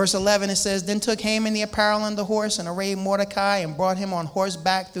 verse 11, it says, Then took Haman the apparel and the horse and arrayed Mordecai and brought him on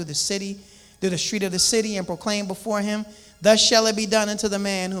horseback through the street of the city and proclaimed before him, Thus shall it be done unto the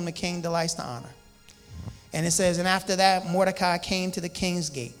man whom the king delights to honor. And it says, and after that, Mordecai came to the king's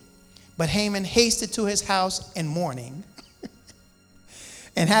gate. But Haman hasted to his house in mourning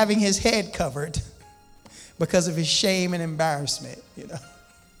and having his head covered because of his shame and embarrassment,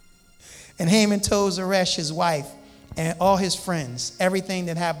 And Haman told Zeresh, his wife, and all his friends, everything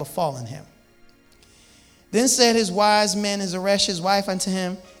that had befallen him. Then said his wise men and Zeresh, his wife, unto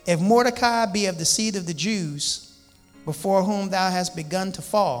him, if Mordecai be of the seed of the Jews, before whom thou hast begun to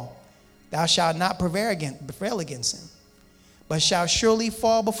fall, thou shalt not prevail against him, but shalt surely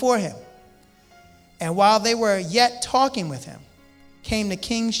fall before him. And while they were yet talking with him, came the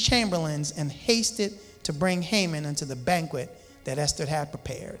king's chamberlains and hasted to bring Haman unto the banquet that Esther had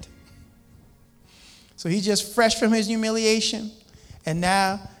prepared. So he's just fresh from his humiliation, and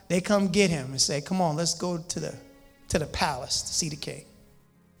now they come get him and say, come on, let's go to the palace to see the king.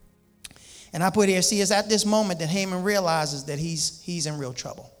 And I put here, see, it's at this moment that Haman realizes that he's in real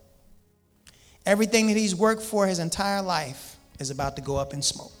trouble. Everything that he's worked for his entire life is about to go up in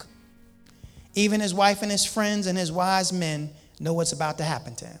smoke. Even his wife and his friends and his wise men know what's about to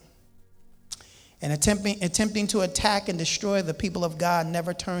happen to him. And attempting to attack and destroy the people of God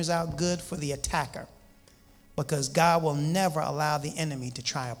never turns out good for the attacker, because God will never allow the enemy to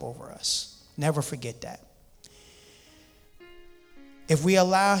triumph over us. Never forget that. If we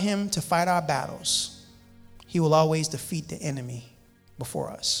allow him to fight our battles, he will always defeat the enemy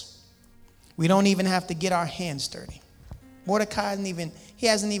before us. We don't even have to get our hands dirty. Mordecai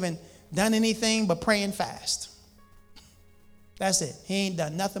hasn't even done anything but pray and fast. That's it. He ain't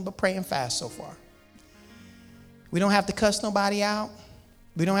done nothing but pray and fast so far. We don't have to cuss nobody out.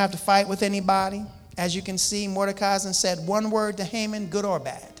 We don't have to fight with anybody. As you can see, Mordecai hasn't said one word to Haman, good or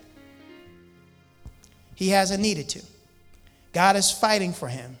bad. He hasn't needed to. God is fighting for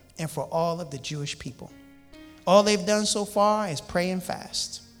him and for all of the Jewish people. All they've done so far is pray and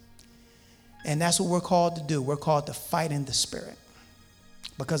fast. And that's what we're called to do. We're called to fight in the spirit.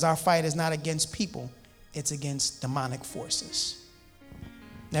 Because our fight is not against people, it's against demonic forces.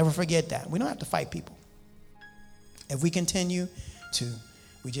 Never forget that. We don't have to fight people. If we continue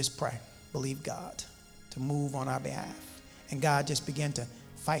we just pray, believe God to move on our behalf. And God just began to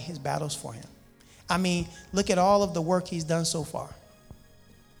fight his battles for him. I mean, look at all of the work he's done so far.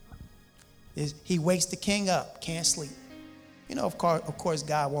 He wakes the king up, can't sleep. Of course,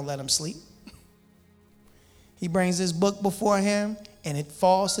 God won't let him sleep. He brings his book before him, and it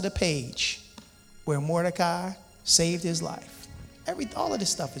falls to the page where Mordecai saved his life. All of this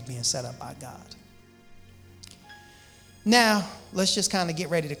stuff is being set up by God. Now, let's just kind of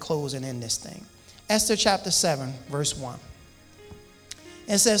get ready to close and end this thing. Esther chapter 7, verse 1.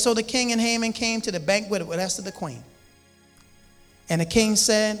 It says, so the king and Haman came to the banquet with Esther the queen. And the king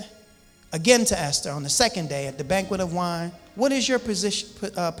said again to Esther on the second day at the banquet of wine, what is your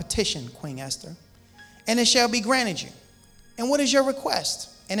petition, Queen Esther? And it shall be granted you. And what is your request?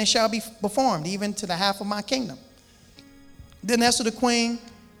 And it shall be performed, even to the half of my kingdom. Then Esther the queen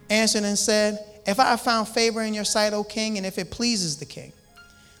answered and said, if I have found favor in your sight, O king, and if it pleases the king,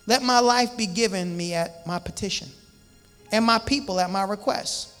 let my life be given me at my petition, and my people at my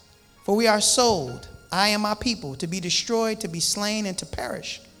request. For we are sold, I and my people, to be destroyed, to be slain, and to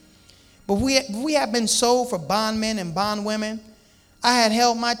perish. But we have been sold for bondmen and bondwomen. I had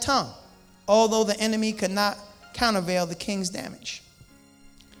held my tongue, although the enemy could not countervail the king's damage.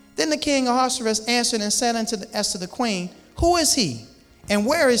 Then the king Ahasuerus answered and said unto Esther the queen, who is he, and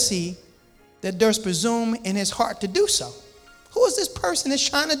where is he that durst presume in his heart to do so? Who is this person that's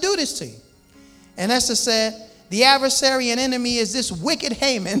trying to do this to you? And Esther said, the adversary and enemy is this wicked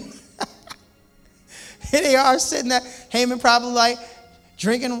Haman. Here they are sitting there. Haman probably like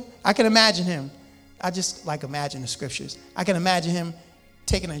drinking. I can imagine him. I just like imagine the scriptures. I can imagine him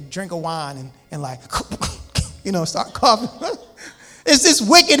taking a drink of wine and like, start coughing. It's this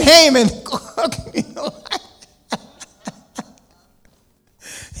wicked Haman.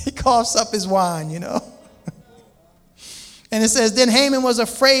 He coughs up his wine, And it says, then Haman was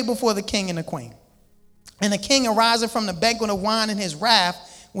afraid before the king and the queen. And the king, arising from the banquet of wine in his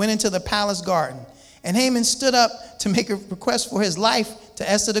wrath, went into the palace garden. And Haman stood up to make a request for his life to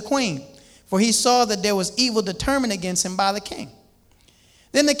Esther the queen, for he saw that there was evil determined against him by the king.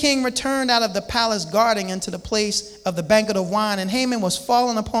 Then the king returned out of the palace garden into the place of the banquet of wine, and Haman was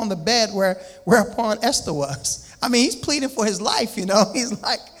fallen upon the bed whereupon Esther was. I mean, he's pleading for his life, He's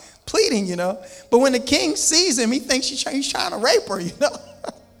like pleading, But when the king sees him, he thinks he's trying to rape her,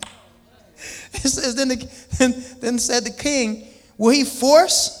 It says, then said the king, will he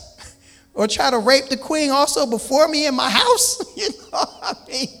force or try to rape the queen also before me in my house?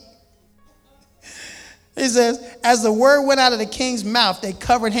 He says, as the word went out of the king's mouth, they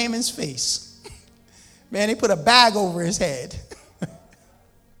covered Haman's face. Man, they put a bag over his head.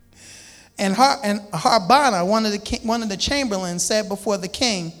 And Harbana, one of the chamberlains, said before the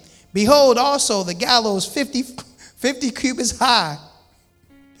king, behold also the gallows 50 cubits high,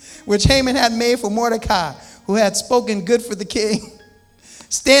 which Haman had made for Mordecai, who had spoken good for the king,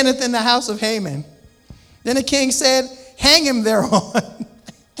 standeth in the house of Haman. Then the king said, hang him thereon.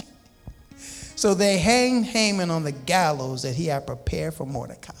 So they hanged Haman on the gallows that he had prepared for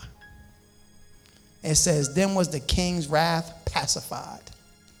Mordecai. It says, then was the king's wrath pacified.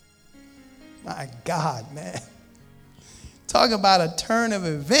 My God, man. Talk about a turn of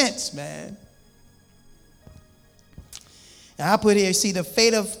events, man. And I put here, see, the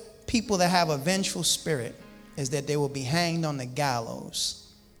fate of people that have a vengeful spirit is that they will be hanged on the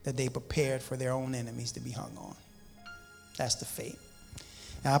gallows that they prepared for their own enemies to be hung on. That's the fate.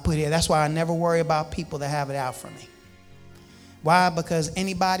 And I put here, that's why I never worry about people that have it out for me. Why? Because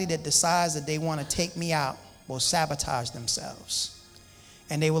anybody that decides that they want to take me out will sabotage themselves.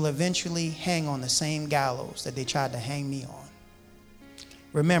 And they will eventually hang on the same gallows that they tried to hang me on.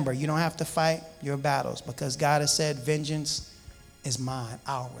 Remember, you don't have to fight your battles because God has said, vengeance is mine,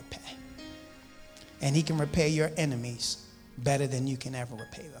 I'll repay. And he can repay your enemies better than you can ever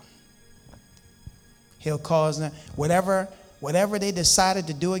repay them. He'll cause them, whatever they decided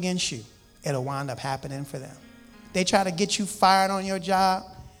to do against you, it'll wind up happening for them. They try to get you fired on your job,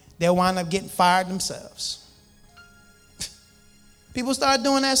 they'll wind up getting fired themselves. People start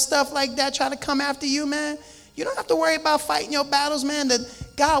doing that stuff like that, try to come after you, man. You don't have to worry about fighting your battles, man. That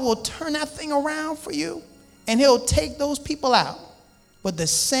God will turn that thing around for you, and he'll take those people out. But that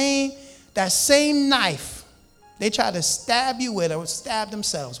same knife they try to stab you with or stab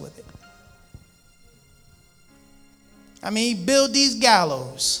themselves with it. I mean, he built these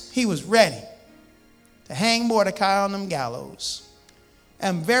gallows. He was ready to hang Mordecai on them gallows.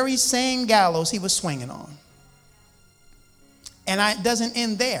 And very same gallows he was swinging on. And it doesn't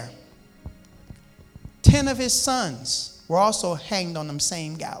end there. 10 of his sons were also hanged on them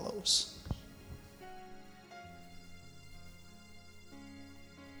same gallows.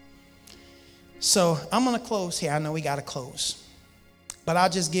 So I'm going to close here. I know we got to close. But I'll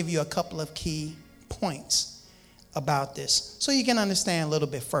just give you a couple of key points about this so you can understand a little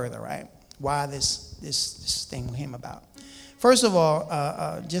bit further, right? Why this thing came about. First of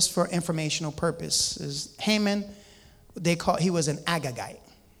all, just for informational purposes, Haman, he was an Agagite,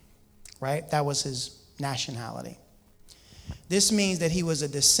 right? That was his nationality. This means that he was a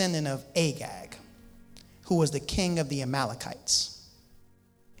descendant of Agag, who was the king of the Amalekites,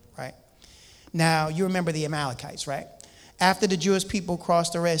 right? Now, you remember the Amalekites, right? After the Jewish people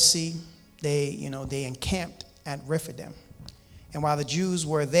crossed the Red Sea, they encamped at Rephidim. And while the Jews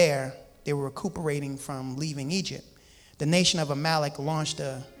were there, they were recuperating from leaving Egypt. The nation of Amalek launched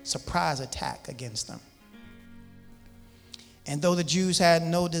a surprise attack against them. And though the Jews had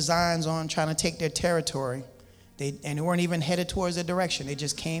no designs on trying to take their territory, they weren't even headed towards their direction. They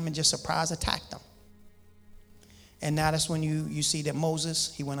just came and just surprise attacked them. And now that's when you see that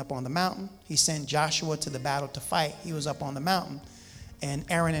Moses, he went up on the mountain. He sent Joshua to the battle to fight. He was up on the mountain. And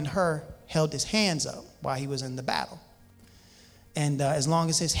Aaron and Hur held his hands up while he was in the battle. And as long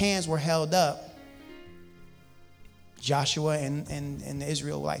as his hands were held up, Joshua and the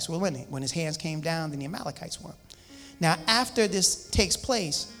Israelites were winning. When his hands came down, then the Amalekites won. Now, after this takes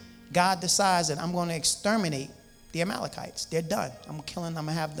place, God decides that I'm going to exterminate the Amalekites. They're done. I'm going to kill them. I'm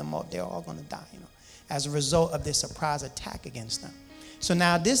going to have them all. They're all going to die, as a result of this surprise attack against them. So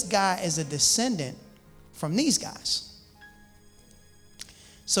now this guy is a descendant from these guys.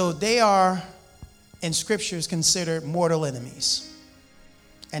 So they are, in scriptures, considered mortal enemies.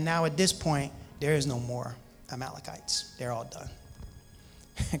 And now at this point, there is no more Amalekites. They're all done.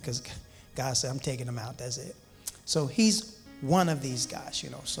 Because God said, I'm taking them out. That's it. So he's one of these guys,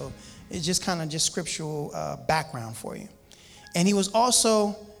 So it's just kind of just scriptural background for you. And he was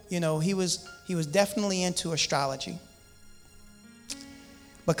also, he was definitely into astrology.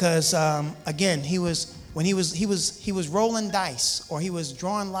 Because again, he was rolling dice, or he was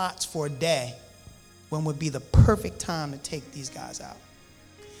drawing lots for a day when would be the perfect time to take these guys out.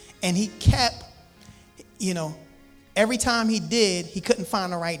 And he kept, every time he did, he couldn't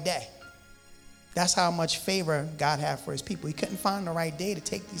find the right day. That's how much favor God had for his people. He couldn't find the right day to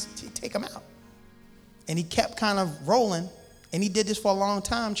take them out. And he kept kind of rolling, and he did this for a long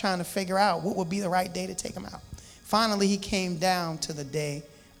time trying to figure out what would be the right day to take them out. Finally, he came down to the day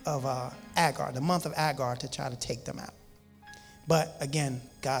of Agar, the month of Agar, to try to take them out. But again,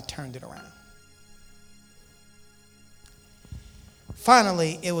 God turned it around.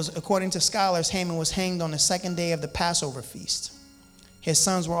 Finally, it was, according to scholars, Haman was hanged on the second day of the Passover feast. His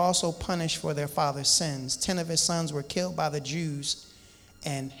sons were also punished for their father's sins. 10 of his sons were killed by the Jews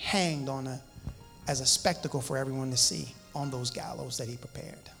and hanged as a spectacle for everyone to see on those gallows that he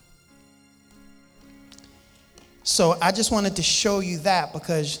prepared. So I just wanted to show you that,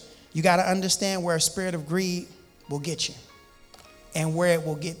 because you got to understand where a spirit of greed will get you and where it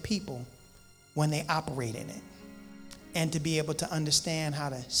will get people when they operate in it, and to be able to understand how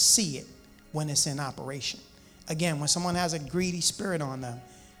to see it when it's in operation. Again, when someone has a greedy spirit on them,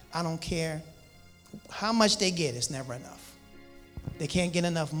 I don't care how much they get, it's never enough. They can't get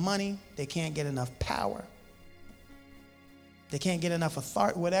enough money. They can't get enough power. They can't get enough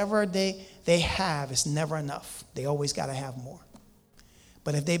authority. Whatever they have, it's never enough. They always got to have more.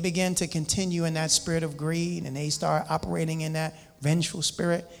 But if they begin to continue in that spirit of greed and they start operating in that vengeful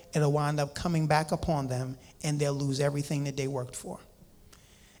spirit, it'll wind up coming back upon them, and they'll lose everything that they worked for.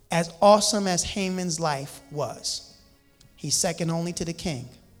 As awesome as Haman's life was, he's second only to the king.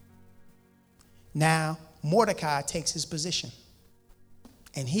 Now Mordecai takes his position,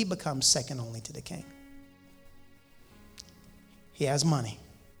 and he becomes second only to the king. He has money.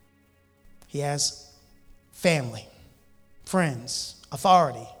 He has family, friends,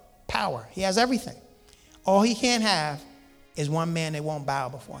 authority, power. He has everything. All he can't have is one man that won't bow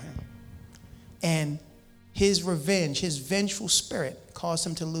before him. And his revenge, his vengeful spirit, caused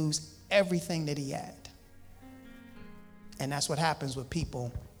him to lose everything that he had. And that's what happens with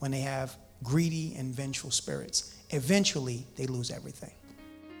people when they have greedy and vengeful spirits. Eventually, they lose everything.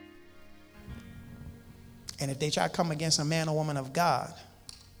 And if they try to come against a man or woman of God,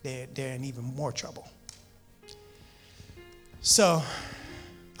 they're in even more trouble. So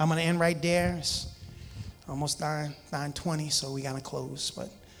I'm going to end right there. It's almost 9:20, so we got to close. But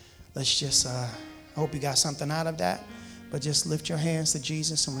let's just, I hope you got something out of that. But just lift your hands to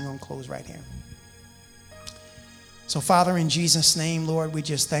Jesus, and we're going to close right here. So, Father, in Jesus' name, Lord, we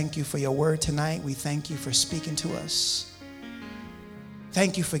just thank you for your word tonight. We thank you for speaking to us.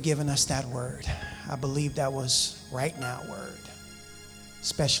 Thank you for giving us that word. I believe that was right now word,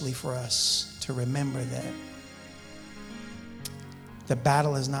 especially for us to remember that the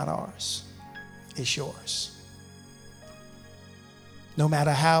battle is not ours, it's yours. No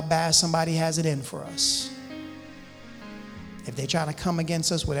matter how bad somebody has it in for us, if they try to come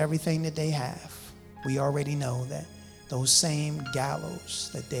against us with everything that they have, we already know that those same gallows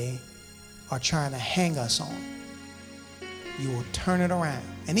that they are trying to hang us on, you will turn it around.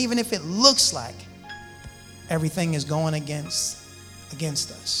 And even if it looks like everything is going against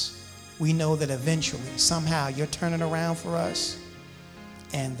us, we know that eventually, somehow, you're turning around for us,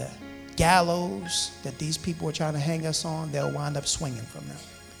 and the gallows that these people are trying to hang us on, they'll wind up swinging from them.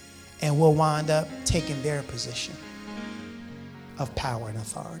 And we'll wind up taking their position of power and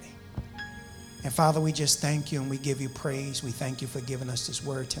authority. And Father, we just thank you and we give you praise. We thank you for giving us this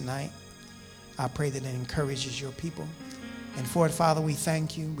word tonight. I pray that it encourages your people. And for it, Father, we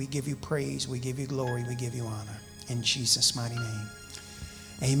thank you. We give you praise. We give you glory. We give you honor. In Jesus' mighty name.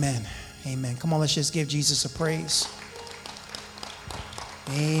 Amen. Amen. Come on, let's just give Jesus a praise.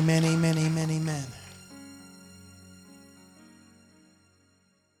 Amen, amen, amen, amen.